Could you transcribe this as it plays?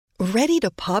Ready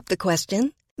to pop the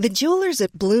question? The jewelers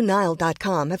at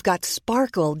BlueNile.com have got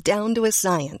sparkle down to a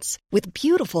science with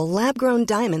beautiful lab-grown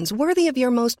diamonds worthy of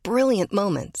your most brilliant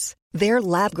moments. Their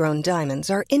lab-grown diamonds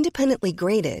are independently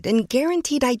graded and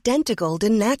guaranteed identical to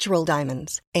natural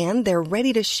diamonds, and they're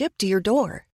ready to ship to your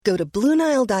door. Go to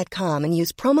BlueNile.com and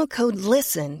use promo code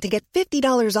LISTEN to get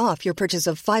 $50 off your purchase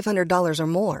of $500 or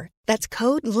more. That's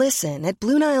code LISTEN at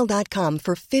BlueNile.com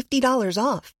for $50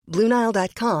 off.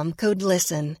 BlueNile.com, code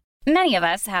LISTEN. Many of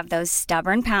us have those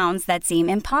stubborn pounds that seem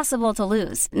impossible to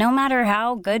lose, no matter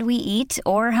how good we eat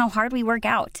or how hard we work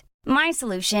out. My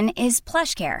solution is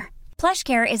PlushCare.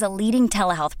 PlushCare is a leading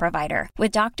telehealth provider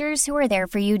with doctors who are there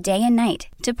for you day and night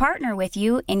to partner with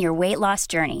you in your weight loss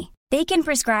journey. They can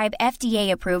prescribe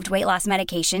FDA-approved weight loss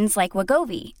medications like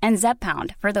Wegovy and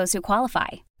Zepbound for those who qualify.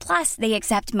 Plus, they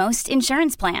accept most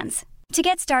insurance plans. To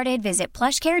get started, visit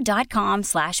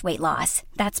plushcare.com/weightloss.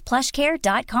 That's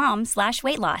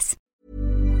plushcare.com/weightloss.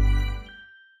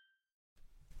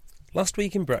 Last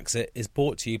Week in Brexit is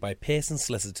brought to you by Pearson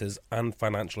Solicitors and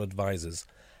Financial Advisors,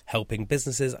 helping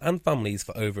businesses and families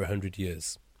for over 100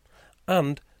 years.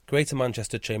 And Greater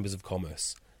Manchester Chambers of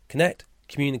Commerce. Connect,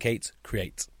 communicate,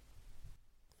 create.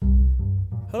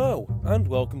 Hello, and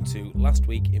welcome to Last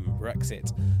Week in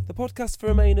Brexit, the podcast for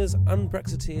Remainers and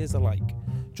Brexiteers alike.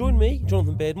 Join me,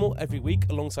 Jonathan Beardmore, every week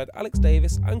alongside Alex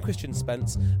Davis and Christian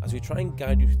Spence as we try and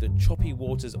guide you through the choppy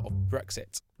waters of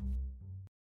Brexit.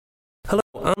 Hello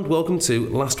and welcome to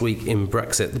Last Week in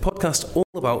Brexit, the podcast all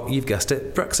about, you've guessed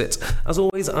it, Brexit. As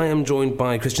always, I am joined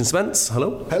by Christian Spence.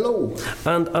 Hello. Hello.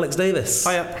 And Alex Davis.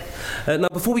 Hiya. Now,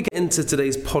 before we get into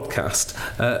today's podcast,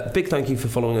 big thank you for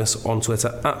following us on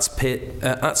Twitter at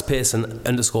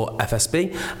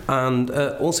Pearson_FSB. And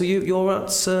also you're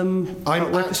at... I'm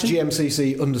at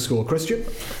GMCC_Christian.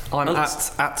 I'm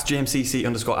at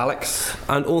GMCC_Alex.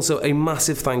 And also a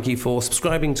massive thank you for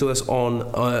subscribing to us on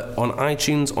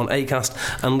iTunes, on Acast,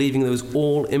 and leaving those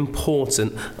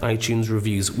all-important iTunes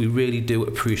reviews. We really do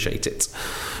appreciate it.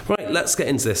 Right, let's get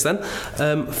into this then.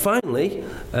 Finally,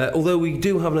 although we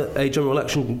do have a general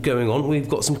election going on, we've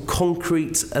got some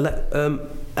concrete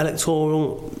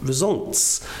electoral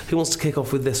results. Who wants to kick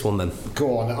off with this one then?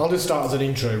 Go on, I'll just start as an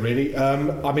intro really.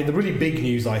 I mean, the really big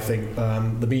news, I think,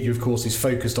 the media of course is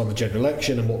focused on the general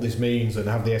election and what this means and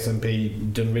have the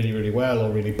SNP done really, really well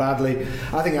or really badly.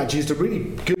 I think actually just a really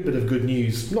good bit of good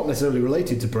news, not necessarily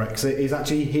related to Brexit, is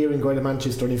actually here in Greater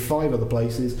Manchester and in 5 other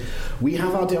places we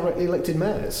have our directly elected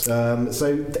mayors.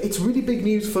 So it's really big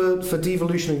news for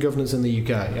devolution and governance in the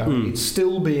UK. I mean, it's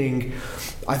still being...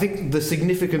 I think the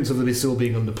significance of them is still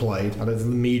being underplayed. I don't think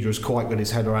the media has quite got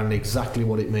its head around exactly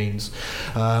what it means.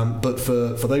 But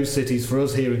for those cities, for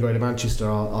us here in Greater Manchester,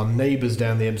 our neighbours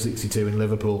down the M62 in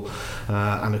Liverpool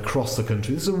and across the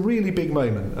country, this is a really big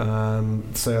moment.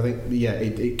 So I think, yeah,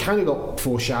 it kind of got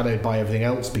foreshadowed by everything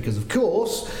else because, of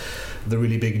course, the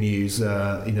really big news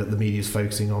the media is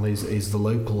focusing on is the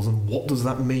locals, and what does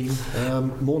that mean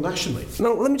more nationally?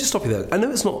 Now, let me just stop you there. I know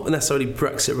it's not necessarily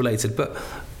Brexit related, but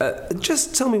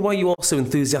just tell me why you are so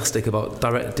enthusiastic about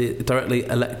directly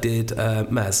elected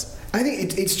mayors. I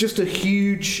think it's just a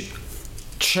huge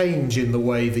change in the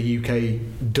way the UK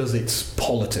does its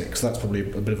politics. That's probably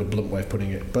a bit of a blunt way of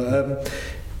putting it, but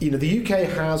the UK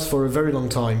has for a very long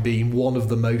time been one of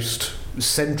the most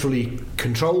centrally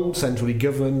controlled, centrally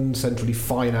governed, centrally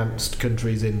financed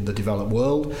countries in the developed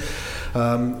world.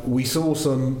 We saw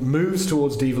some moves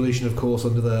towards devolution, of course,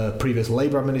 under the previous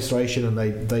Labour administration, and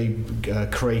they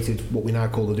created what we now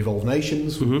call the devolved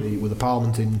nations, with the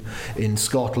Parliament in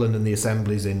Scotland and the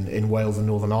assemblies in Wales and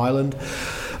Northern Ireland.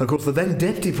 Of course, the then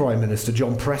Deputy Prime Minister,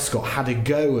 John Prescott, had a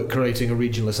go at creating a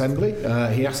regional assembly.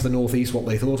 He asked the North East what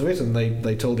they thought of it, and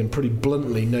they told him pretty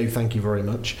bluntly, no, thank you very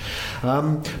much.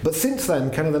 But since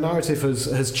then, kind of the narrative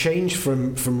has changed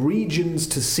from regions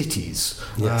to cities.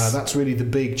 Yes. That's really the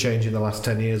big change in the last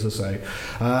 10 years or so.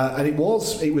 And it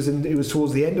was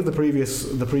towards the end of the previous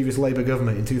Labour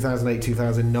government in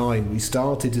 2008-2009 we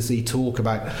started to see talk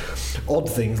about odd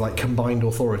things like combined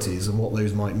authorities and what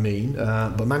those might mean.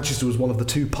 But Manchester was one of the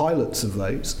 2 pilots of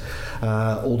those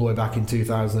all the way back in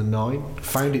 2009.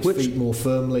 Found its feet more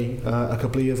firmly a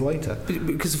couple of years later.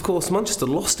 Because of course Manchester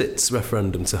lost its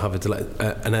referendum to have an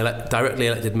directly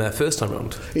elected mayor first time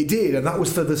round. It did, and that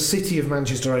was for the city of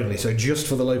Manchester only, so just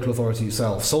for the local authority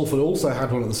itself. Salford also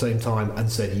had one at the same time and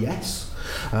said yes.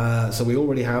 So we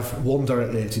already have one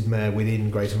directly elected mayor within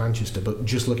Greater Manchester, but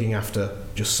just looking after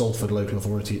just Salford local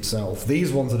authority itself.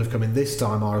 These ones that have come in this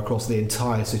time are across the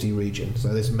entire city region.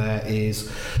 So this mayor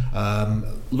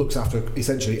looks after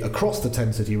essentially across the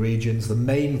 10 city regions. The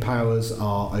main powers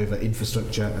are over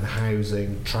infrastructure and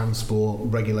housing, transport,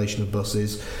 regulation of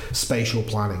buses, spatial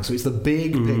planning. So it's the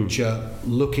big picture,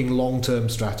 looking long-term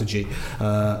strategy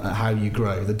at how you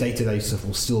grow. The day-to-day stuff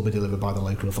will still be delivered by the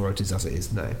local authorities as it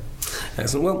is now.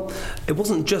 Excellent. Well, it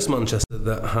wasn't just Manchester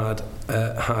that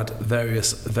had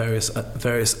various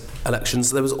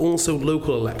elections. There was also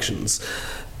local elections.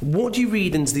 What do you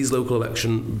read into these local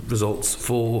election results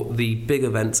for the big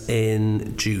events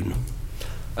in June?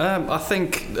 I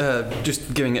think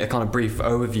just giving it a kind of brief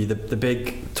overview, the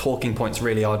big talking points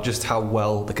really are just how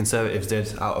well the Conservatives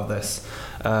did out of this,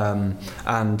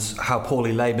 and how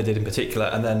poorly Labour did in particular,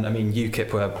 and then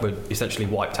UKIP were essentially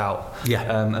wiped out.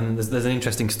 And there's an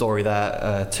interesting story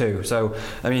there too. So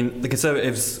the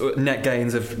Conservatives net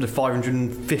gains of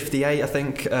 558, I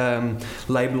think.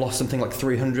 Labour lost something like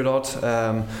 300 odd.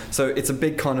 So it's a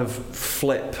big kind of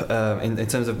flip in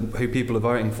terms of who people are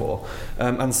voting for,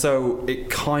 and so it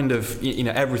kind of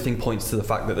everything points to the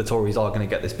fact that the Tories are going to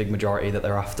get this big majority that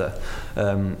they're after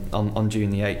on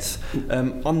June the 8th.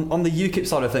 On the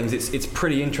UKIP side of things, it's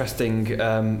pretty interesting.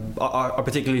 I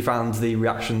particularly found the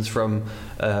reactions from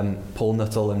Paul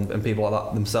Nuttall and people like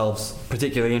that themselves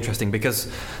particularly interesting, because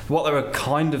what they were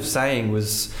kind of saying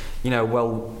was,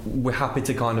 well, we're happy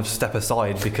to kind of step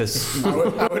aside because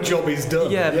our job is done.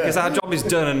 Because our job is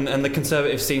done, and the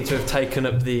Conservatives seem to have taken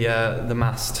up the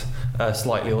mast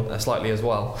slightly as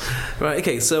well. Right.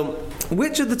 Okay. So,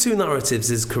 which of the two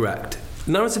narratives is correct?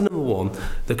 Narrative number one,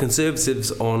 the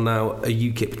Conservatives are now a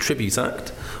UKIP Tribute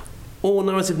Act, or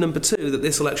narrative number two, that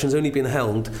this election's only been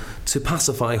held to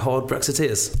pacify hard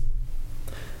Brexiteers?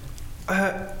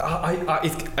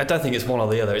 I don't think it's one or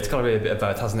the other. It's got to be a bit of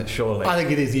both, hasn't it? Surely. I think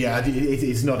it is. Yeah,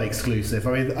 it's not exclusive.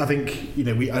 I think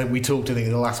we talked. I think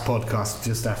in the last podcast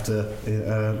just after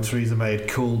Theresa May had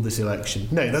called this election.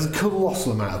 No, there's a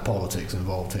colossal amount of politics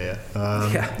involved here.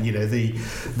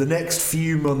 The next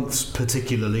few months,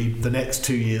 particularly the next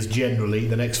 2 years, generally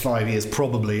the next 5 years,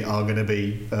 probably are going to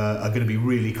be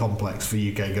really complex for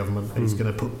UK government. It's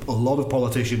going to put a lot of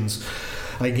politicians,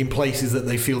 I think, in places that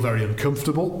they feel very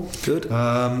uncomfortable. Good.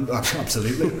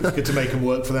 Absolutely. It's good to make them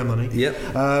work for their money. Yep.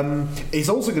 It's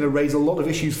also going to raise a lot of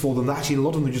issues for them that actually a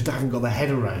lot of them just haven't got their head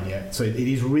around yet. So it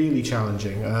is really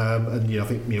challenging. And I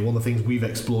think one of the things we've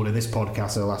explored in this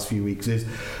podcast in the last few weeks is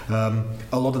a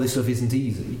lot of this stuff isn't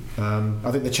easy.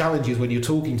 I think the challenge is when you're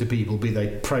talking to people, be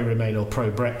they pro-Remain or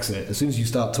pro-Brexit, as soon as you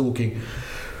start talking,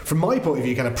 from my point of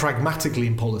view, kind of pragmatically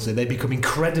in policy, they become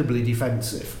incredibly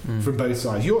defensive from both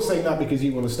sides. You're saying that because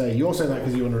you want to stay. You're saying that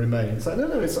because you want to remain. It's like,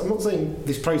 no, I'm not saying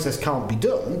this process can't be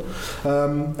done.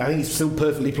 I think it's still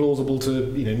perfectly plausible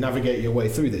to navigate your way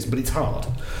through this, but it's hard.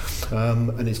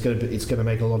 And it's going to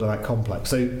make a lot of that complex.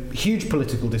 So huge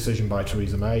political decision by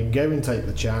Theresa May. Go and take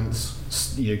the chance.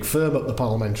 Firm up the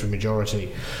parliamentary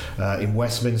majority in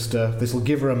Westminster. This will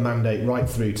give her a mandate right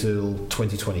through till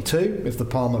 2022 if the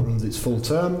Parliament runs its full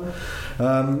term.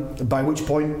 By which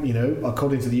point,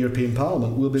 according to the European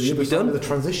Parliament, we'll be the other side of the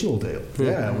transitional deal.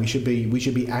 Yeah, we should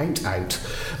be out,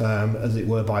 as it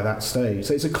were, by that stage.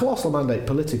 So it's a colossal mandate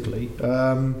politically.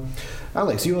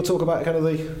 Alex, you want to talk about kind of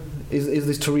is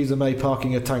this Theresa May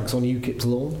parking her tanks on UKIP's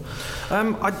lawn?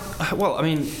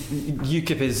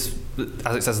 UKIP is,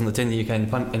 as it says on the tin, the UK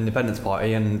Independence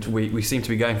Party, and we seem to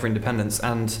be going for independence.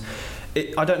 And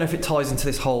I don't know if it ties into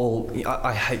this whole,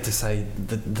 I hate to say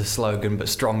the slogan, but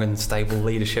strong and stable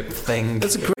leadership thing.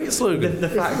 That's a great slogan. The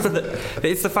fact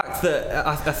that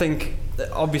I think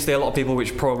obviously a lot of people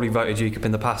which probably voted UKIP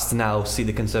in the past now see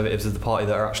the Conservatives as the party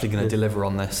that are actually going to deliver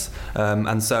on this,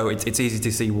 and so it's easy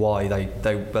to see why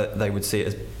they would see it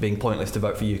as being pointless to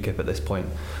vote for UKIP at this point.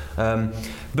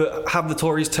 But have the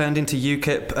Tories turned into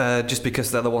UKIP just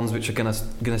because they're the ones which are going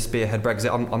to spearhead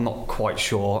Brexit? I'm not quite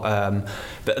sure.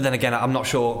 But then again, I'm not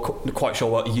quite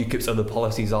sure what UKIP's other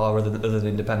policies are other than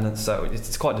independence. So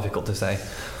it's quite difficult to say.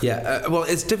 Yeah, well,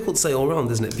 it's difficult to say all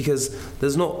round, isn't it? Because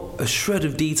there's not a shred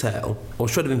of detail or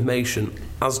shred of information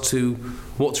as to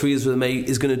what Theresa May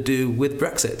is going to do with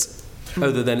Brexit.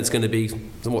 Other than it's going to be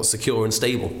somewhat secure and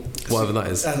stable, whatever that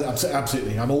is.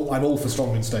 Absolutely, I'm all for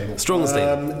strong and stable. Strong and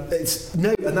stable.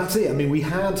 And that's it. I mean, we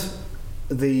had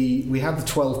we had the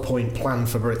 12-point plan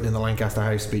for Britain in the Lancaster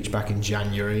House speech back in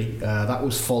January. That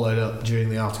was followed up during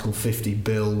the Article 50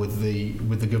 bill with the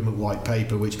government white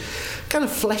paper, which kind of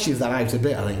fleshes that out a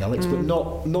bit, I think, Alex, but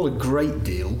not a great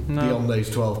deal beyond those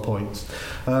 12 points.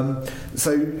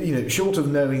 So, short of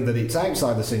knowing that it's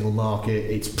outside the single market,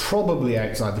 it's probably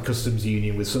outside the customs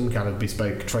union with some kind of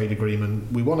bespoke trade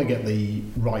agreement. We want to get the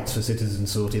rights for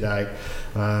citizens sorted out.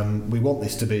 We want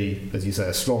this to be, as you say,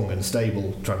 a strong and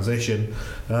stable transition.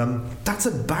 That's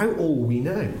about all we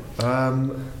know.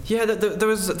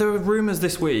 There were rumours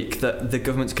this week that the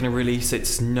government's going to release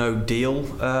its no deal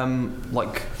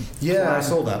I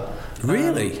saw that.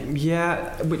 Really?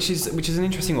 Which is an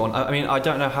interesting one. I mean, I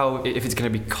don't know if it's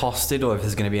going to be costed or if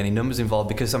there's going to be any numbers involved,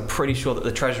 because I'm pretty sure that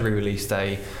the Treasury released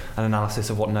an analysis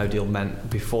of what no deal meant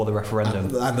before the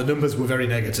referendum. And the numbers were very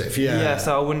negative, yeah.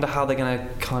 So I wonder how they're going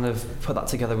to kind of put that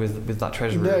together with that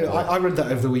Treasury report. I read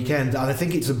that over the weekend, and I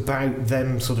think it's about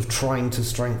them sort of trying to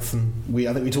strengthen.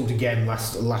 I think we talked again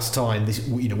last time.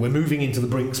 We're moving into the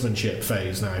brinksmanship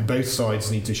phase now. Both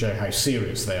sides need to show how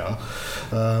serious they are,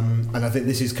 and I think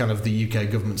this is kind of the UK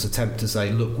government's attempt to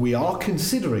say, look, we are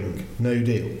considering no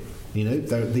deal.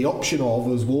 The option of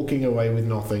us walking away with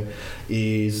nothing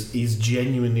is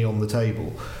genuinely on the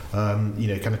table.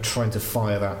 Kind of trying to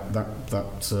fire that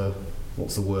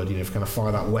what's the word? Kind of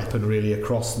fire that weapon really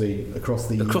across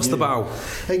the bow.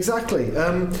 Exactly.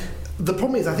 The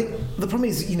problem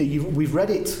is, we've read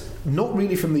it not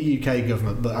really from the UK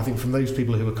government, but I think from those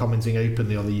people who are commenting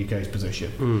openly on the UK's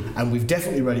position. And we've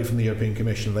definitely read it from the European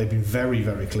Commission. They've been very,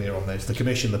 very clear on this. The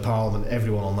Commission, the Parliament,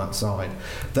 everyone on that side,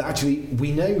 that actually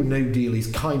we know no deal is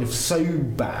kind of so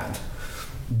bad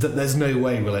that there's no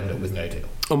way we'll end up with no deal.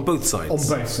 On both sides. On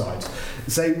both sides.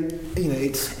 So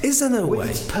it's. Is there no way?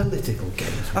 It's political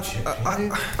games.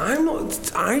 I'm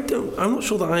not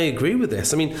sure that I agree with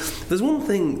this. I mean, there's one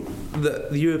thing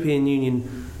that the European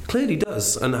Union clearly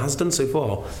does and has done so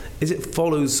far, is it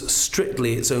follows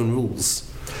strictly its own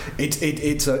rules.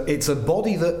 It's a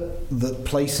body that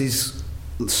places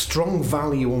strong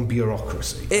value on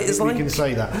bureaucracy. We can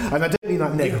say that, and I don't mean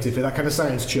that negatively. That kind of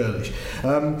sounds churlish,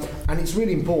 and it's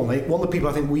really important. One of the people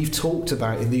I think we've talked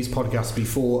about in these podcasts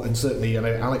before, and certainly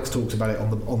Alex talked about it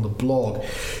on the blog,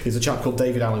 is a chap called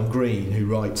David Allen Green who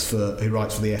writes for the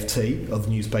FT. Other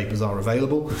newspapers are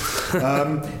available.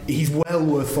 He's well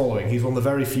worth following. He's one of the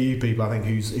very few people I think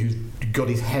who's got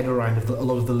his head around a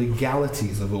lot of the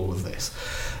legalities of all of this.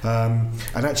 And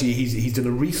actually he's done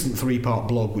a recent 3-part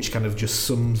blog which kind of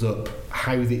just sums up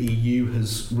how the EU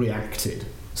has reacted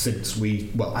since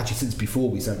before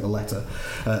we sent the letter,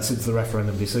 since the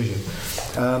referendum decision.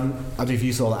 I don't know if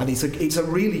you saw that, and it's a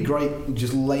really great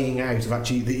just laying out of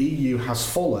actually the EU has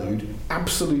followed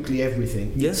absolutely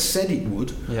everything it said it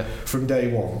would from day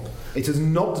one. It has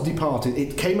not departed.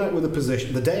 It came out with a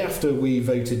position the day after we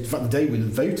voted. In fact, the day we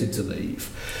voted to leave.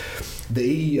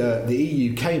 The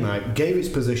EU came out, gave its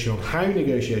position on how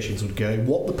negotiations would go,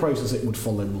 what the process it would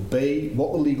follow will be,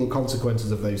 what the legal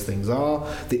consequences of those things are,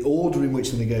 the order in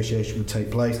which the negotiation would take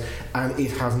place, and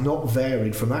it has not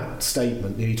varied from that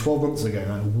statement nearly 12 months ago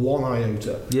now, one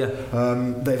iota.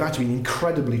 They've actually been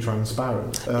incredibly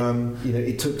transparent.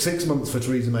 It took 6 months for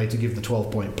Theresa May to give the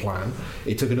 12-point plan.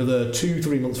 It took another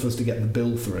 2-3 months for us to get the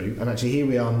bill through, and actually here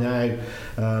we are now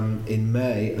in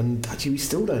May, and actually we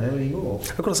still don't know anymore.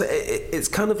 I've got to say, it's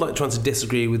kind of like trying to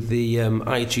disagree with the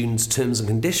iTunes terms and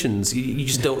conditions. You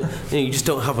just don't. You just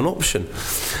don't have an option.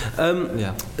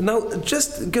 Now,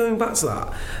 just going back to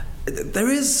that, there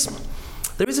is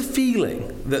a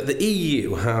feeling that the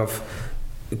EU have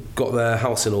got their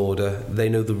house in order. They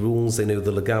know the rules. They know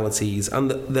the legalities,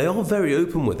 and they are very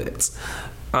open with it.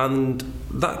 And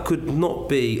that could not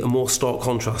be a more stark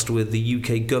contrast with the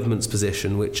UK government's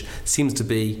position, which seems to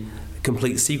be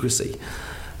complete secrecy.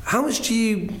 How much do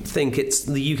you think it's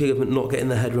the UK government not getting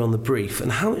their head around the brief,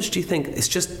 and how much do you think it's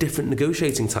just different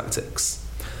negotiating tactics?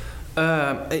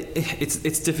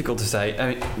 It's difficult to say.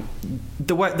 I mean,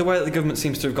 the way that the government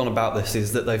seems to have gone about this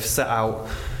is that they've set out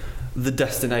the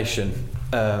destination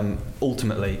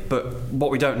ultimately, but what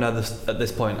we don't know at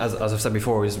this point, as I've said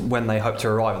before, is when they hope to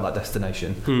arrive at that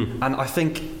destination. And I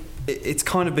think it's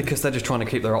kind of because they're just trying to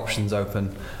keep their options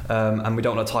open, and we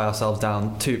don't want to tie ourselves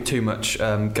down too much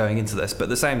going into this. But at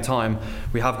the same time,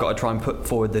 we have got to try and put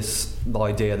forward the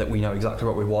idea that we know exactly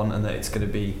what we want and that it's going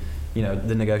to be,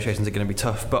 the negotiations are going to be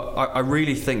tough. But I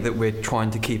really think that we're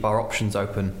trying to keep our options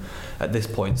open at this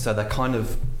point. So they're kind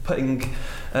of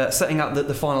setting out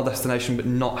the final destination, but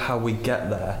not how we get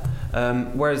there.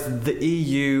 Whereas the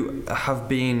EU have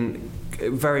been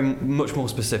very much more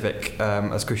specific,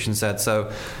 as Christian said.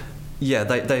 So Yeah,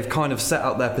 they've kind of set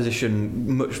out their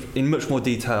position in much more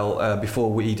detail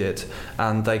before we did,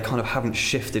 and they kind of haven't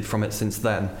shifted from it since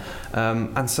then.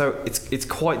 And so it's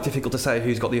quite difficult to say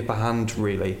who's got the upper hand,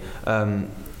 really,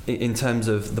 in terms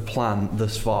of the plan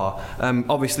thus far.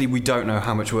 Obviously, we don't know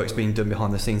how much work's being done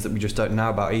behind the scenes that we just don't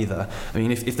know about either. I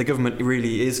mean, if the government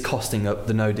really is costing up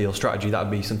the no-deal strategy, that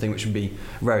would be something which would be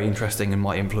very interesting and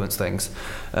might influence things.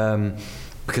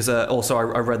 Because also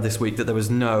I read this week that there was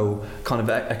no kind of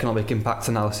economic impact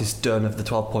analysis done of the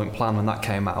 12-point plan when that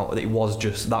came out. It was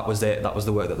just, that was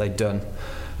the work that they'd done.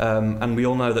 And we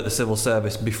all know that the civil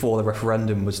service before the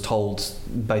referendum was told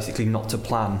basically not to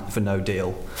plan for no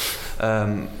deal.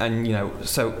 And, you know,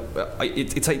 so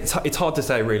it's hard to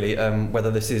say really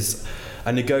whether this is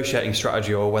a negotiating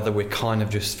strategy or whether we're kind of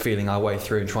just feeling our way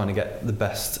through and trying to get the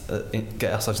best,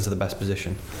 get ourselves into the best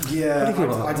position. Yeah,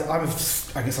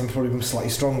 I guess I'm probably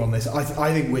slightly strong on this.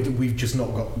 I think we've just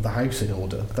not got the house in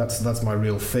order. That's my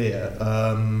real fear.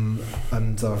 And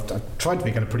I've tried to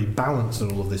be kind of pretty balanced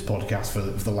in all of this podcast for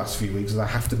the last few weeks, as I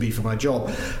have to be for my job.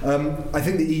 I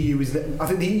think the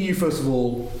EU first of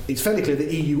all, it's fairly clear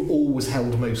the EU always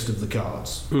held most of the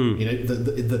cards. You know,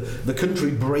 the country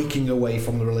breaking away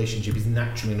from the relationship is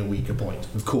naturally in a weaker point.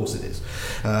 Of course it is.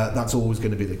 That's always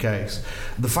going to be the case.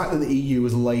 The fact that the EU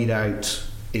has laid out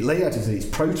its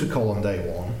protocol on day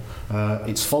one,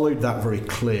 it's followed that very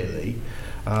clearly.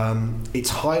 Its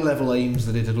high-level aims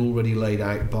that it had already laid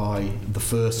out by the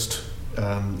first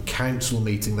council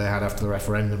meeting they had after the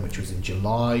referendum, which was in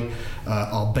July,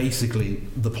 are basically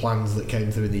the plans that came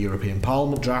through in the European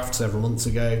Parliament draft several months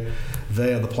ago.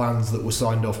 They are the plans that were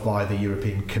signed off by the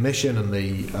European Commission and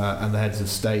the heads of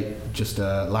state just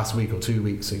last week or 2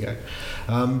 weeks ago.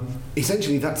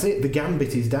 Essentially, that's it. The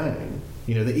gambit is down.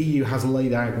 You know, the EU has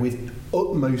laid out with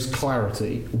utmost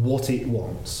clarity what it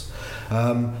wants.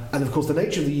 And of course, the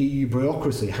nature of the EU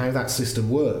bureaucracy, how that system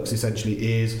works,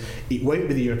 essentially is it won't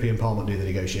be the European Parliament doing the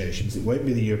negotiations, it won't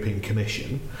be the European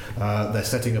Commission. They're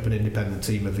setting up an independent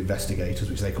team of investigators,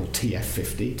 which they call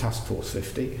TF50, Task Force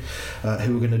 50,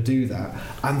 who are going to do that.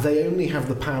 And they only have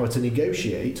the power to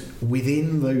negotiate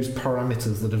within those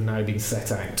parameters that have now been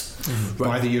set out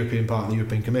by the European Parliament and the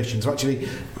European Commission. So actually,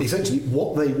 essentially,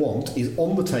 what they want is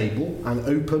on the table and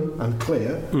open and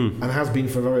clear, and has been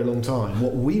for a very long time.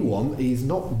 What we want is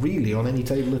not really on any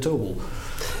table at all.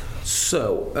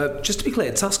 So, just to be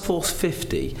clear, Task Force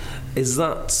 50, is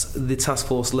that the task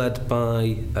force led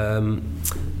by,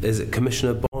 is it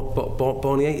Commissioner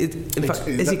Barnier? In fact,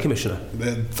 is he Commissioner?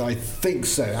 I think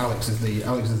so. Alex is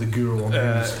the guru on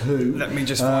who. Let me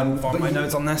just find my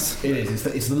notes on this. It is.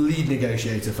 It's the lead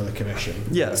negotiator for the Commission.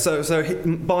 Yeah, so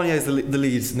Barnier is the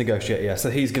lead negotiator, yeah,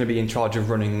 so he's going to be in charge of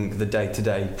running the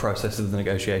day-to-day process of the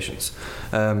negotiations.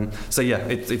 So yeah,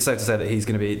 it's safe to say that he's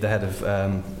going to be the head of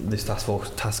this Task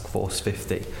Force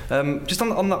 50. Just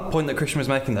on that point that Christian was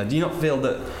making there, do you not feel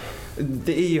that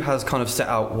the EU has kind of set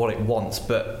out what it wants,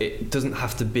 but it doesn't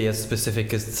have to be as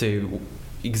specific as to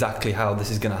exactly how this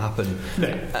is going to happen? No.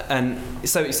 And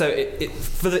so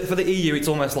for the EU, it's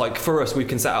almost like, for us, we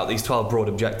can set out these 12 broad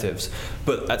objectives,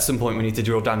 but at some point we need to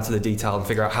drill down to the detail and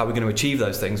figure out how we're going to achieve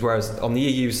those things, whereas on the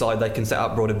EU side, they can set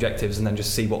out broad objectives and then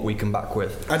just see what we come back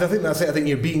with. And I think that's it. I think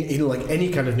you're being in like any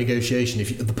kind of negotiation,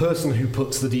 if the person who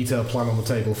puts the detailed plan on the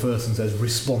table first and says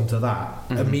respond to that,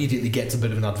 immediately gets a bit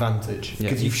of an advantage,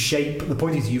 because you've shaped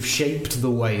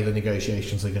the way the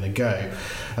negotiations are going to go.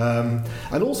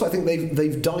 And also I think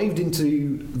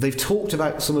they've talked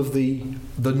about some of the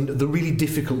really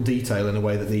difficult detail in a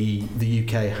way that the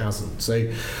UK hasn't. So,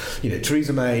 you know,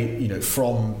 Theresa May, you know,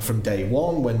 from day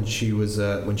one when she was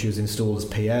installed as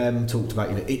PM, talked about,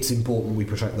 you know, it's important we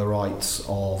protect the rights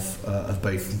of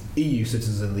both EU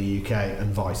citizens in the UK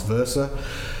and vice versa.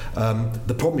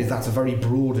 The problem is that's a very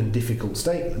broad and difficult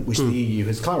statement, which the EU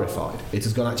has clarified. It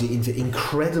has gone actually into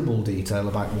incredible detail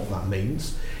about what that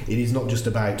means. It is not just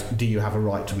about do you have a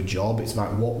right to a job, it's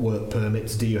about what work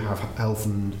permits, do you have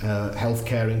health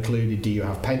care included, do you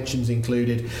have pensions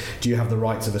included, do you have the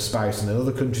rights of a spouse in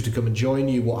another country to come and join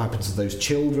you, what happens to those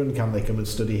children, can they come and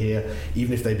study here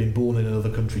even if they've been born in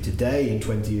another country today in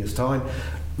 20 years' time?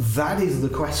 That is the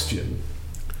question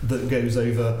that goes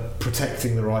over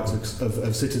protecting the rights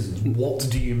of citizens. What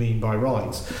do you mean by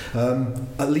rights?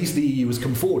 At least the EU has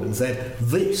come forward and said,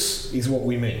 this is what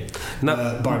we mean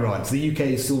by rights. The UK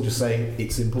is still just saying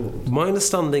it's important. My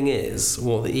understanding is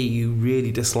what the EU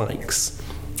really dislikes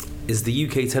is the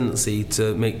UK tendency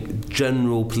to make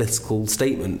general political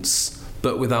statements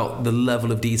but without the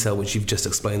level of detail which you've just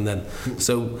explained then.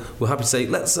 So we're happy to say,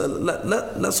 let's all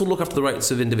look after the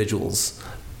rights of individuals,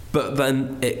 But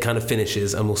then it kind of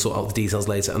finishes, and we'll sort out the details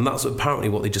later. And that's apparently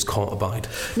what they just can't abide.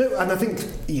 No, and I think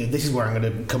this is where I'm going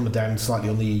to come down slightly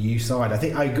on the EU side. I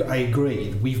think I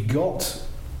agree. We've got,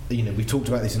 we've talked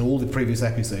about this in all the previous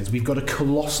episodes. We've got a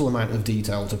colossal amount of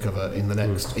detail to cover in the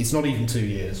next. It's not even 2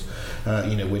 years.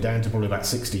 We're down to probably about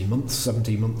 16 months,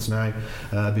 17 months now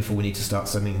before we need to start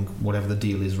sending whatever the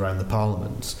deal is around the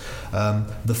Parliament.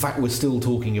 The fact we're still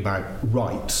talking about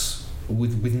rights.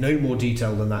 With no more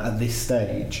detail than that at this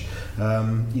stage,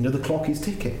 the clock is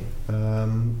ticking.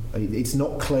 It's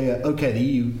not clear. Okay,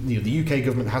 the UK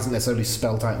government hasn't necessarily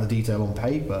spelt out the detail on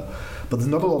paper, but there's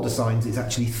not a lot of signs it's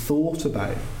actually thought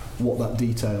about what that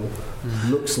detail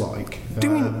looks like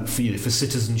for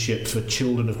citizenship for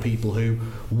children of people who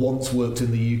once worked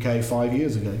in the UK 5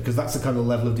 years ago, because that's the kind of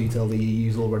level of detail the EU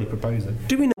is already proposing.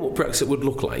 Do we know what Brexit would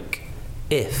look like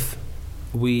if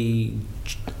we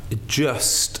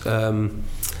just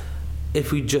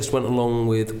went along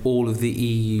with all of the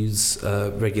EU's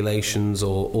regulations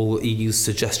or all the EU's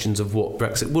suggestions of what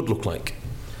Brexit would look like?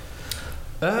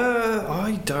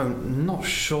 Not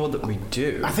sure that we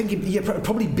do. I think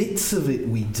probably bits of it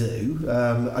we do.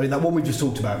 That one we just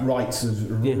talked about, rights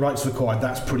required.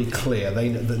 That's pretty clear.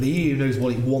 The EU knows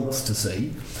what it wants to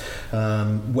see.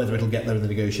 Whether it'll get there in the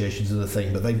negotiations is a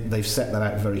thing, but they've set that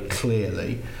out very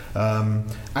clearly.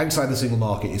 Outside the single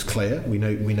market is clear. We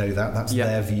know that. That's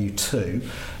their view too.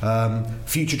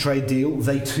 Future trade deal.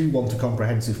 They too want a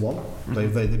comprehensive one.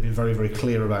 They've been very, very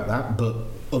clear about that, but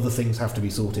other things have to be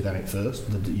sorted out first.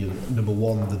 Number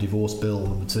one, the divorce bill.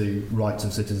 Number two, rights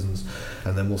of citizens,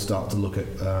 and then we'll start to look at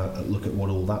what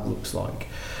all that looks like.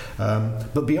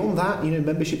 But beyond that,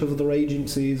 membership of other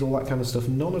agencies, all that kind of stuff,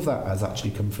 none of that has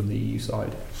actually come from the EU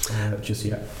side just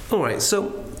yet. All right,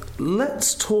 so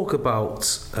let's talk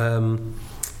about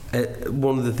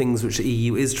one of the things which the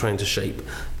EU is trying to shape.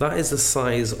 That is the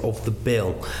size of the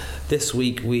bill. This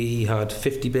week we had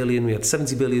 50 billion, we had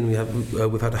 70 billion,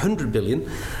 we've had 100 billion.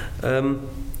 Who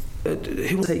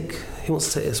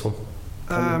wants to take this one?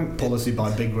 Policy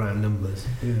by big round numbers.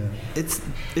 Yeah.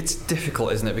 It's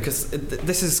difficult, isn't it? Because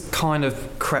this has kind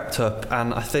of crept up,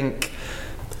 and I think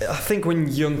when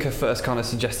Juncker first kind of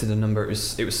suggested a number,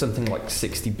 it was something like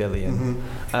 60 billion.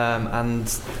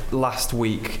 And last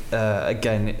week,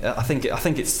 again, I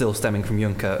think it's still stemming from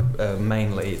Juncker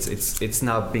mainly. It's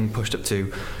now being pushed up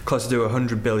to closer to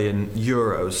 100 billion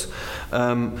euros.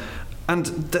 And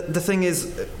the thing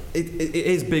is, it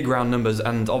is big round numbers,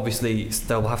 and obviously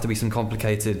there will have to be some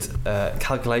complicated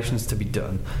calculations to be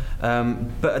done.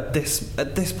 But at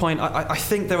this point, I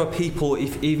think there were people,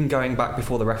 even going back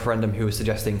before the referendum, who were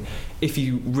suggesting if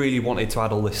you really wanted to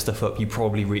add all this stuff up, you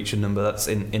probably reach a number that's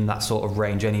in that sort of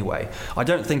range anyway. I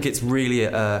don't think it's really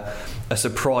a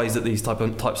surprise that these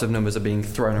types of numbers are being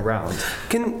thrown around.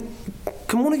 Can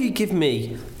one of you give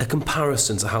me a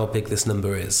comparison to how big this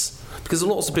number is? Because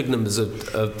lots of big numbers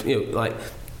of like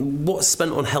what's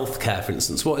spent on healthcare, for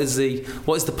instance. What is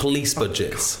the police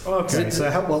budget? Okay,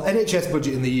 NHS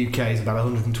budget in the UK is about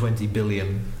 120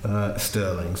 billion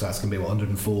sterling. So that's going to be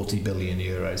 140 billion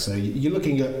euros. So you're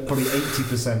looking at probably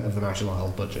 80% of the national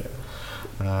health budget.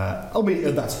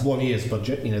 Albeit that's 1 year's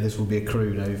budget. This will be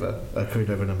accrued over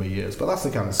a number of years, but that's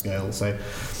the kind of scale. So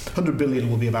 100 billion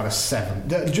will be about a seventh,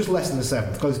 just less than a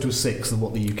seventh, closer to a sixth of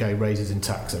what the UK raises in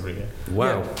tax every year.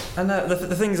 Wow! Yeah. And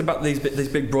the things about these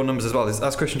big broad numbers as well is,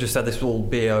 as Christian just said, this will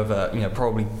be over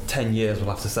probably 10 years. We'll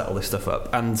have to settle this stuff up,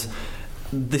 and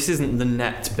this isn't the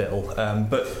net bill.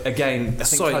 But again, I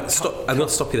think stop. I'm going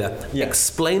to stop you there. Yeah.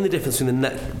 Explain the difference between the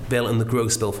net bill and the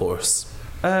gross bill for us.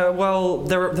 Well,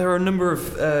 there are a number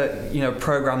of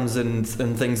programs and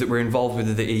things that we're involved with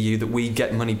in the EU that we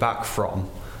get money back from,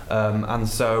 and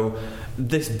so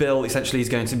this bill essentially is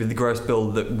going to be the gross bill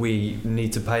that we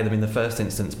need to pay them in the first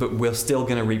instance, but we're still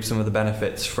going to reap some of the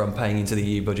benefits from paying into the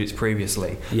EU budgets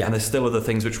previously. Yeah. And there's still other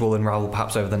things which will unravel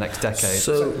perhaps over the next decade.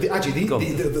 So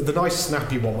the nice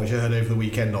snappy one which I heard over the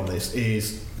weekend on this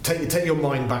is take your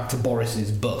mind back to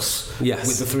Boris's bus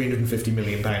with the £350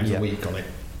 million a week on it.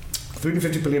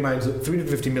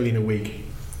 350 million a week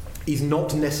is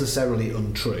not necessarily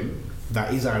untrue.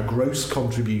 That is our gross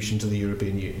contribution to the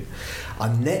European Union.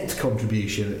 Our net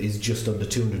contribution is just under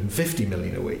 250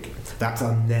 million a week. That's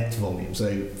our net volume.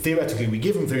 So theoretically, we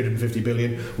give them 350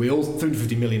 million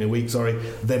a week,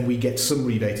 then we get some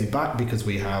rebated back because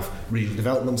we have regional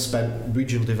development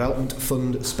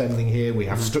fund spending here, we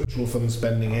have structural fund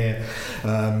spending here,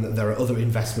 there are other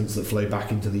investments that flow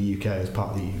back into the UK as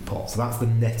part of the EU pot. So that's the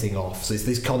netting off. So it's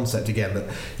this concept again that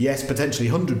yes,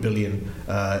 potentially 100 billion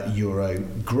euro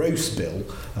gross bill,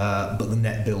 but the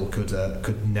net bill could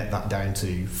net that down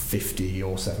to 50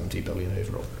 or 70 billion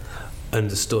overall.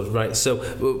 Understood. Right.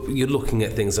 So you're looking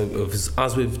at things,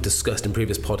 as we've discussed in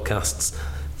previous podcasts,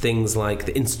 things like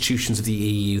the institutions of the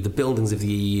EU, the buildings of the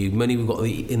EU, money we've got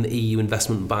in the EU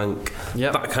investment bank,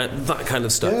 that kind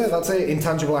of stuff. Yeah, that's it.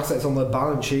 Intangible assets on the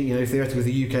balance sheet. You know, theoretically,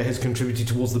 the UK has contributed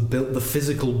towards the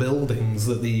physical buildings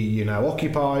that the EU now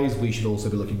occupies. We should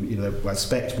also be looking. You know, I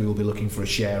expect we will be looking for a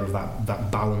share of that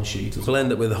balance sheet. We'll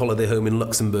end up with a holiday home in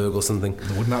Luxembourg or something.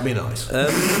 Wouldn't that be nice?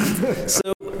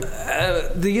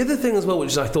 The other thing as well,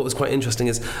 which I thought was quite interesting,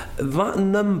 is that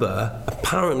number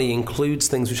apparently includes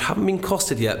things which haven't been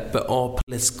costed yet, but are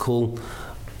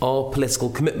political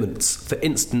commitments. For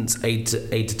instance, aid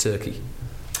to Turkey.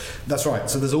 That's right.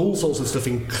 So there's all sorts of stuff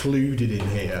included in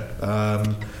here.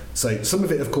 So some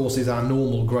of it, of course, is our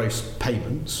normal gross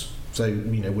payments. So,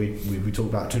 you know, we talked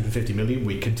about 250 million.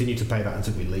 We continue to pay that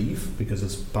until we leave, because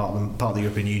as part of the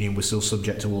European Union, we're still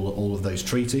subject to all of those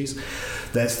treaties.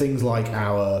 There's things like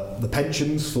the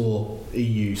pensions for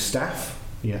EU staff.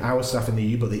 You know, our staff in the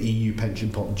EU, but the EU pension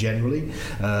pot generally,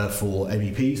 for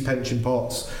MEPs' pension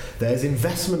pots. There's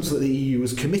investments that the EU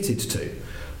has committed to.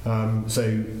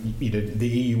 So, you know, the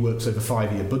EU works over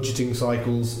 5-year budgeting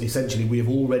cycles. Essentially, we have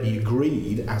already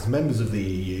agreed, as members of the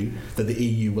EU, that the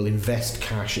EU will invest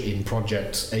cash in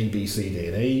projects A, B, C, D,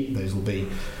 and E. Those will be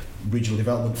regional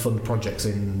development fund projects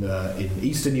in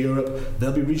Eastern Europe.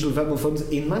 There'll be regional development funds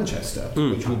in Manchester,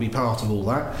 which will be part of all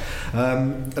that.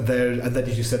 And then,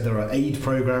 as you said, there are aid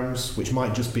programmes, which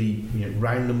might just be, you know,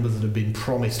 round numbers that have been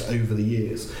promised over the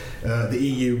years. The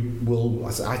EU will,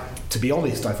 to be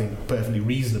honest, I think perfectly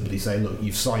reasonably say, look,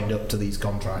 you've signed up to these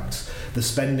contracts. The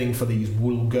spending for these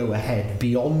will go ahead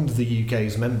beyond the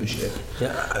UK's membership.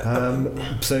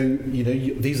 So, you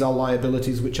know, these are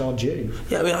liabilities which are due.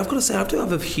 Yeah, I mean, I've got to say, I do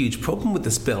have a huge problem with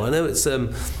this bill. I know it's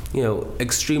you know,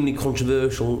 extremely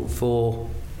controversial for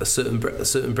certain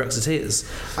Brexiteers,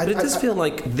 but it does feel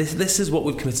like this is what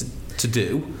we've committed to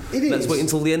do. Let's wait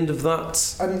until the end of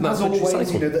that. And as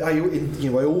always, you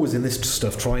know, I always in this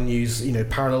stuff try and use, you know,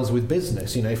 parallels with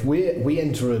business. You know, if we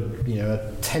enter a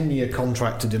 10-year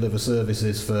contract to deliver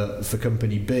services for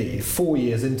company B, 4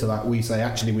 years into that we say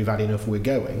actually we've had enough, we're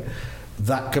going.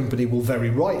 That company will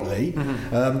very rightly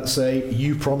say,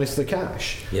 you promised the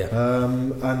cash.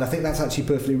 And I think that's actually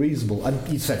perfectly reasonable. And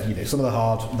you said, you know, some of the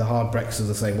hard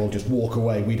Brexiters are saying, well, just walk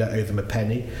away, we don't owe them a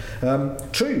penny.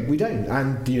 True, we don't.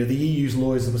 And, you know, the EU's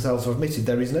lawyers themselves have admitted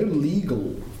there is no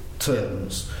legal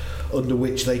terms under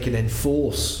which they can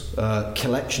enforce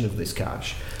collection of this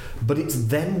cash. But it's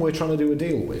them we're trying to do a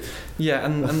deal with. Yeah,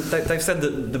 and they've said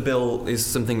that the bill is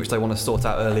something which they want to sort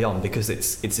out early on, because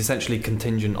it's essentially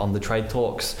contingent on the trade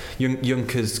talks.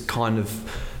 Juncker's kind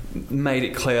of made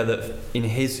it clear that in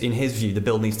his view the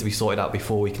bill needs to be sorted out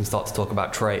before we can start to talk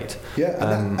about trade.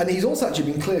 And he's also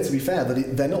actually been clear, to be fair,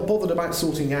 that they're not bothered about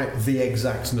sorting out the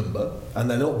exact number, and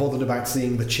they're not bothered about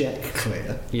seeing the check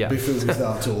clear before we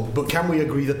start talk. But can we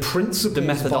agree the principles, the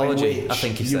methodology, by which I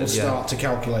think you will start to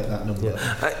calculate that number,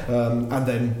 and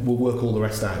then we'll work all the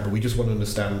rest out. But we just want to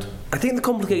understand. I think the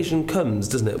complication comes,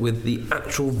 doesn't it, with the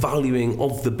actual valuing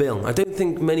of the bill. I don't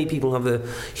think many people have a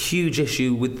huge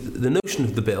issue with the notion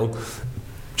of the bill.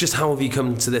 Just how have you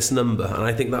come to this number? And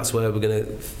I think that's where we're going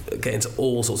to get into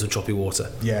all sorts of choppy water.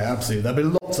 Yeah, absolutely.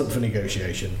 There'll be lots up for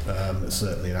negotiation,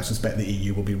 certainly, and I suspect the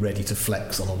EU will be ready to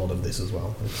flex on a lot of this as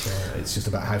well. It's just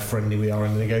about how friendly we are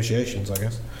in the negotiations, I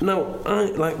guess. Now,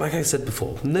 like I said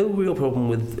before, no real problem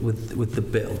with the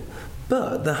bill.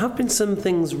 But there have been some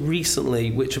things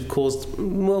recently which have caused,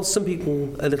 well, some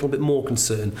people a little bit more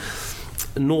concern.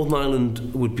 Northern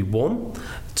Ireland would be one.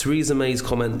 Theresa May's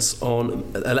comments on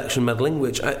election meddling,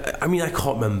 which I mean, I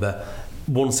can't remember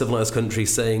one civilised country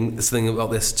saying something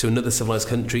about this to another civilised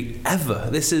country ever.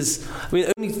 This is, I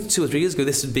mean, only 2 or 3 years ago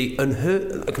this would be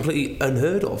completely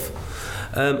unheard of.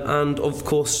 And of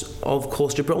course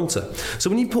Gibraltar. So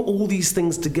when you put all these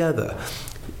things together,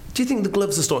 do you think the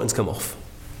gloves are starting to come off?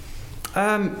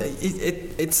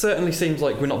 It certainly seems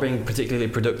like we're not being particularly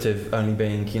productive, only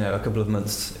being, you know, a couple of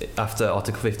months after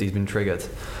Article 50 has been triggered.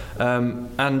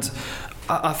 And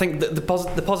I think that the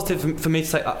positive for me to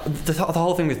say, the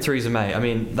whole thing with Theresa May, I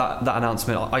mean, that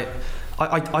announcement,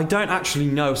 I don't actually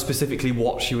know specifically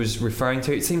what she was referring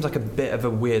to. It seems like a bit of a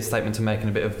weird statement to make and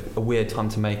a bit of a weird time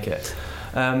to make it.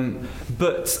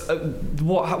 But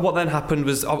what then happened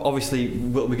was, obviously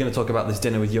we're going to talk about this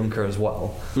dinner with Juncker as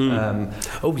well.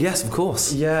 Oh yes, of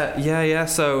course. Yeah.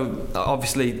 So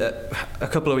obviously a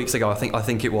couple of weeks ago, I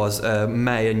think it was,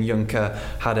 May and Juncker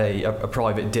had a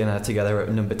private dinner together at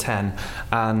Number 10,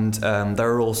 and there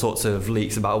were all sorts of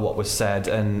leaks about what was said,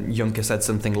 and Juncker said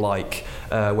something like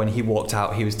when he walked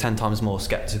out he was 10 times more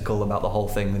sceptical about the whole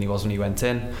thing than he was when he went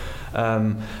in. And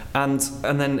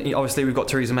then obviously we've got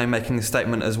Theresa May making a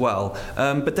statement as well,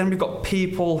 but then we've got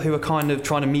people who are kind of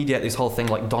trying to mediate this whole thing,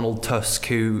 like Donald Tusk,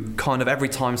 who kind of every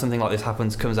time something like this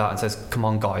happens comes out and says, come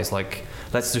on guys, like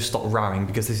let's just stop rowing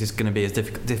because this is going to be as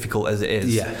difficult as it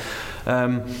is.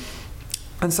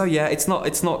 And so it's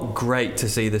not great to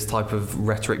see this type of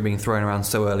rhetoric being thrown around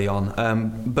so early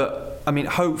on, but I mean,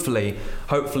 hopefully,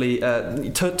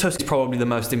 Tusk is probably the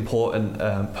most important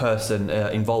person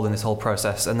involved in this whole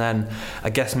process, and then I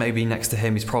guess maybe next to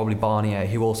him is probably Barnier,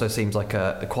 who also seems like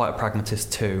quite a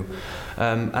pragmatist too.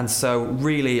 And so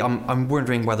really, I'm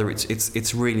wondering whether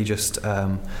it's really just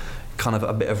kind of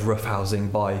a bit of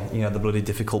roughhousing by the bloody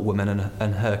difficult woman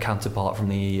and her counterpart from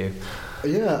the EU.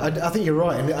 Yeah, I think you're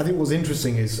right, and I think what's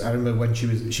interesting is I remember when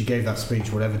she gave that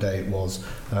speech, whatever day it was,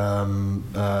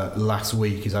 last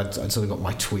week. Is I'd sort of got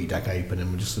my TweetDeck open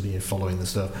and we're just sort of following the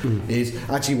stuff. Is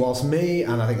actually whilst me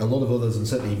and I think a lot of others, and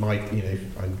certainly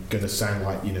I'm going to sound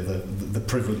like the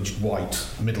privileged white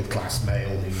middle class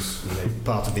male who's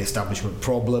part of the establishment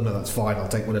problem, and that's fine. I'll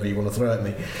take whatever you want to throw at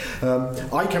me.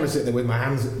 I kind of sit there with my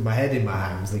head in my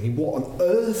hands, thinking, what on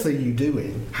earth are you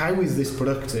doing? How is this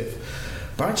productive?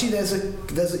 But actually,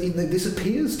 this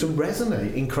appears to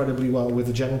resonate incredibly well with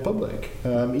the general public.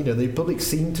 The public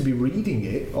seem to be reading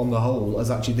it on the whole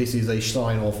as actually this is a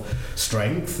sign of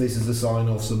strength. This is a sign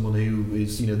of someone who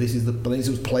is, this is it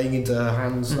was playing into her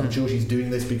hands. I'm sure she's doing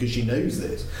this because she knows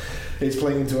this. It's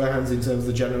playing into her hands in terms of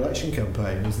the general election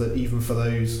campaign. Is that even for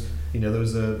those, there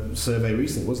was a survey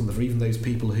recently, wasn't there, for even those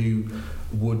people who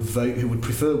would vote, who would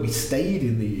prefer we stayed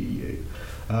in the EU,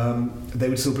 they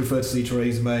would still prefer to see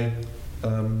Theresa May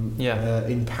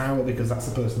in power, because that's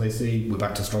the person they see. We're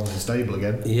back to strong and stable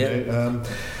again.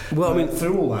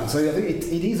 Through all that, so I think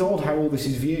it is odd how all this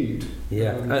is viewed.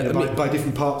 By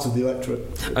different parts of the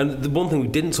electorate. And the one thing we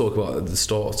didn't talk about at the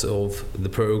start of the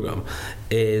programme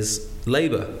is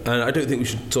Labour, and I don't think we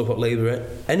should talk about Labour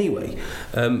anyway,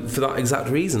 for that exact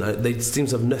reason. They seem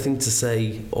to have nothing to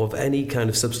say of any kind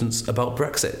of substance about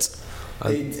Brexit.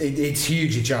 It's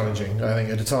hugely challenging, I think,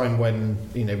 at a time when,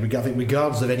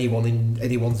 regardless of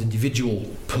anyone's individual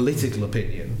political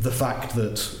opinion, the fact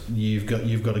that you've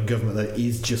got a government that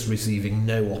is just receiving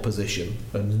no opposition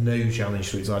and no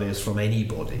challenge to its ideas from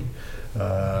anybody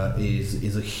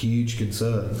is a huge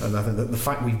concern. And I think that the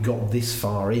fact we've got this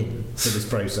far in to this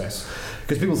process,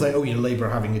 because people say, Labour are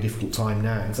having a difficult time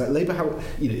now. It's like Labour,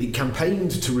 it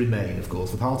campaigned to remain, of course.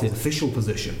 The party's official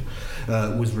position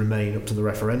was remain up to the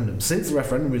referendum. Since the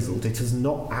referendum result, it has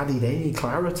not added any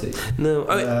clarity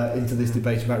into this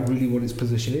debate about really what its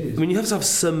position is. I mean, you have to have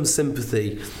some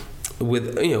sympathy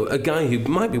with a guy who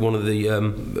might be one of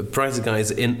the brighter guys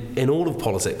in all of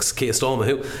politics, Keir Starmer,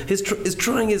 who is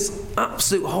trying his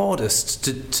absolute hardest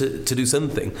to do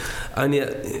something, and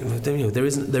yet there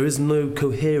is no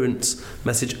coherent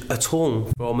message at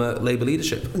all from Labour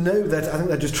leadership. No, I think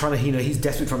they're just trying to he's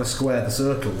desperately trying to square the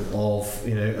circle of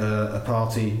a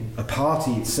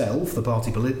party itself,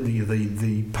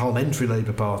 the parliamentary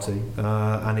Labour Party,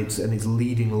 and its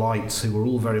leading lights, who were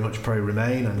all very much pro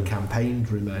Remain and campaigned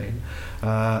Remain.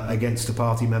 Against a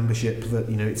party membership that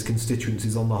its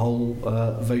constituencies on the whole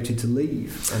voted to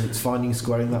leave, and it's finding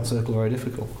squaring that circle very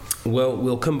difficult. Well,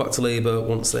 we'll come back to Labour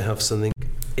once they have something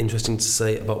interesting to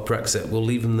say about Brexit. We'll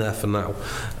leave them there for now.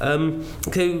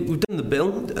 Okay, we've done the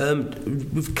bill.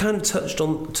 We've kind of touched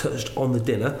on the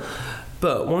dinner,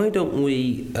 but why don't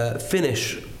we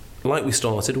finish like we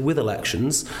started with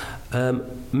elections?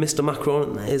 Mr.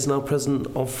 Macron is now president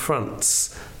of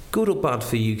France. Good or bad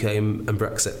for UK and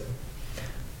Brexit?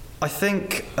 I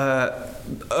think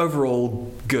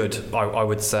overall good, I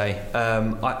would say.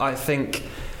 I think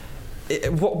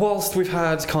whilst we've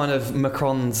had kind of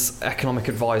Macron's economic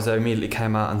advisor immediately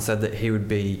came out and said that he would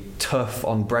be tough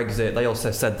on Brexit, they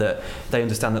also said that they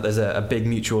understand that there's a big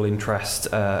mutual interest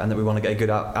and that we want to get a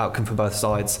good outcome for both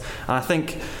sides. And I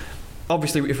think,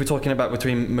 obviously, if we're talking about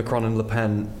between Macron and Le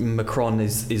Pen, Macron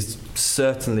is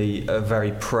certainly a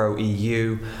very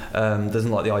pro-EU,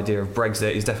 doesn't like the idea of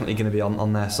Brexit. He's definitely going to be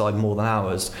on their side more than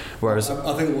ours. Whereas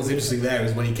I think what was interesting there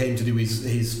is when he came to do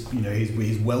his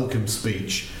welcome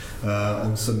speech,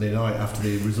 on Sunday night after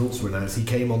the results were announced. He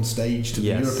came on stage to the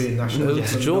European national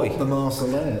anthem, not the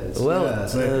Marseillaise. Well,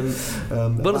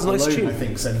 it's a nice tune. I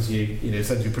think sends you a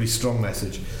pretty strong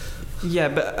message. Yeah,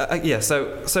 but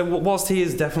So whilst he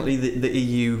is definitely the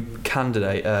EU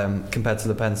candidate compared to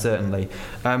Le Pen, certainly,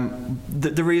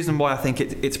 the reason why I think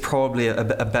it's probably a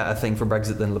better thing for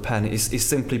Brexit than Le Pen is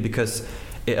simply because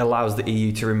it allows the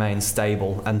EU to remain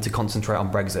stable and to concentrate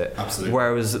on Brexit. Absolutely.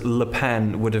 Whereas Le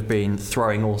Pen would have been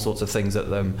throwing all sorts of things at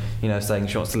them, saying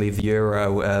she wants to leave the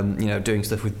euro, doing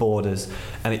stuff with borders,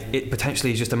 and it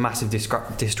potentially is just a massive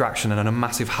distraction and a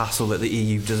massive hassle that the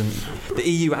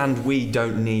EU and we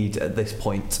don't need at this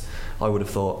point, I would have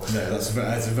thought. No,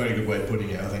 that's a very good way of putting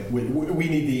it. I think we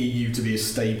need the EU to be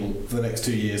stable for the next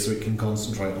 2 years so it can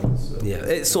concentrate on this. Yeah,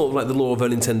 it's sort of like the law of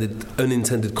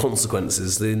unintended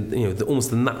consequences.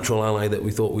 Almost the natural ally that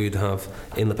we thought we'd have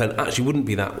in Le Pen actually wouldn't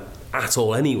be that at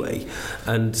all anyway.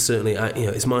 And certainly,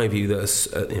 it's my view that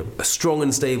a strong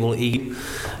and stable EU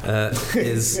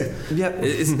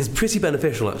is pretty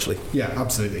beneficial actually. Yeah,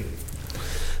 absolutely.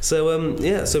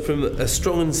 So from a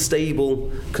strong and stable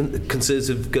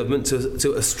Conservative government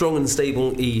to a strong and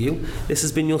stable EU, this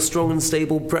has been your Strong and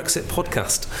Stable Brexit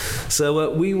podcast.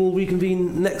 So we will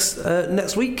reconvene next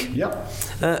week. Yep.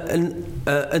 And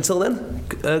until then,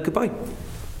 goodbye.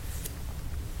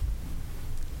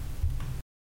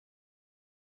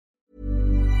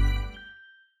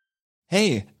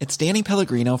 Hey, it's Danny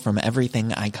Pellegrino from Everything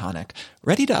Iconic.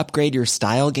 Ready to upgrade your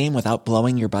style game without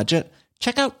blowing your budget?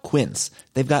 Check out Quince.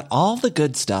 They've got all the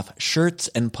good stuff, shirts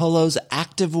and polos,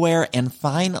 activewear, and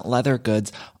fine leather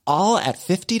goods, all at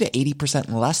 50 to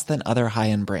 80% less than other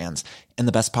high-end brands. And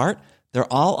the best part?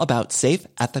 They're all about safe,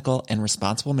 ethical, and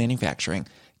responsible manufacturing.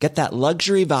 Get that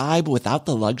luxury vibe without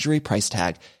the luxury price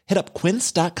tag. Hit up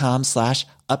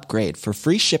quince.com/upgrade for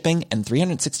free shipping and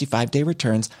 365-day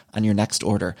returns on your next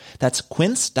order. That's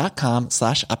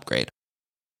quince.com/upgrade.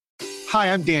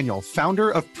 Hi, I'm Daniel, founder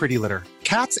of Pretty Litter.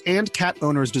 Cats and cat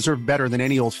owners deserve better than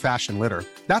any old-fashioned litter.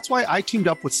 That's why I teamed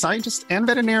up with scientists and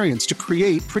veterinarians to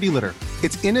create Pretty Litter.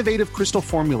 Its innovative crystal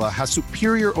formula has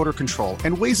superior odor control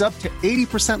and weighs up to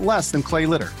 80% less than clay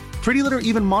litter. Pretty Litter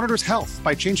even monitors health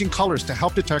by changing colors to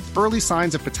help detect early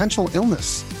signs of potential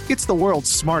illness. It's the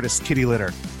world's smartest kitty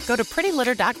litter. Go to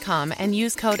prettylitter.com and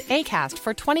use code ACAST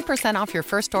for 20% off your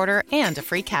first order and a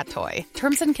free cat toy.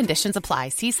 Terms and conditions apply.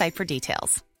 See site for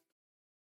details.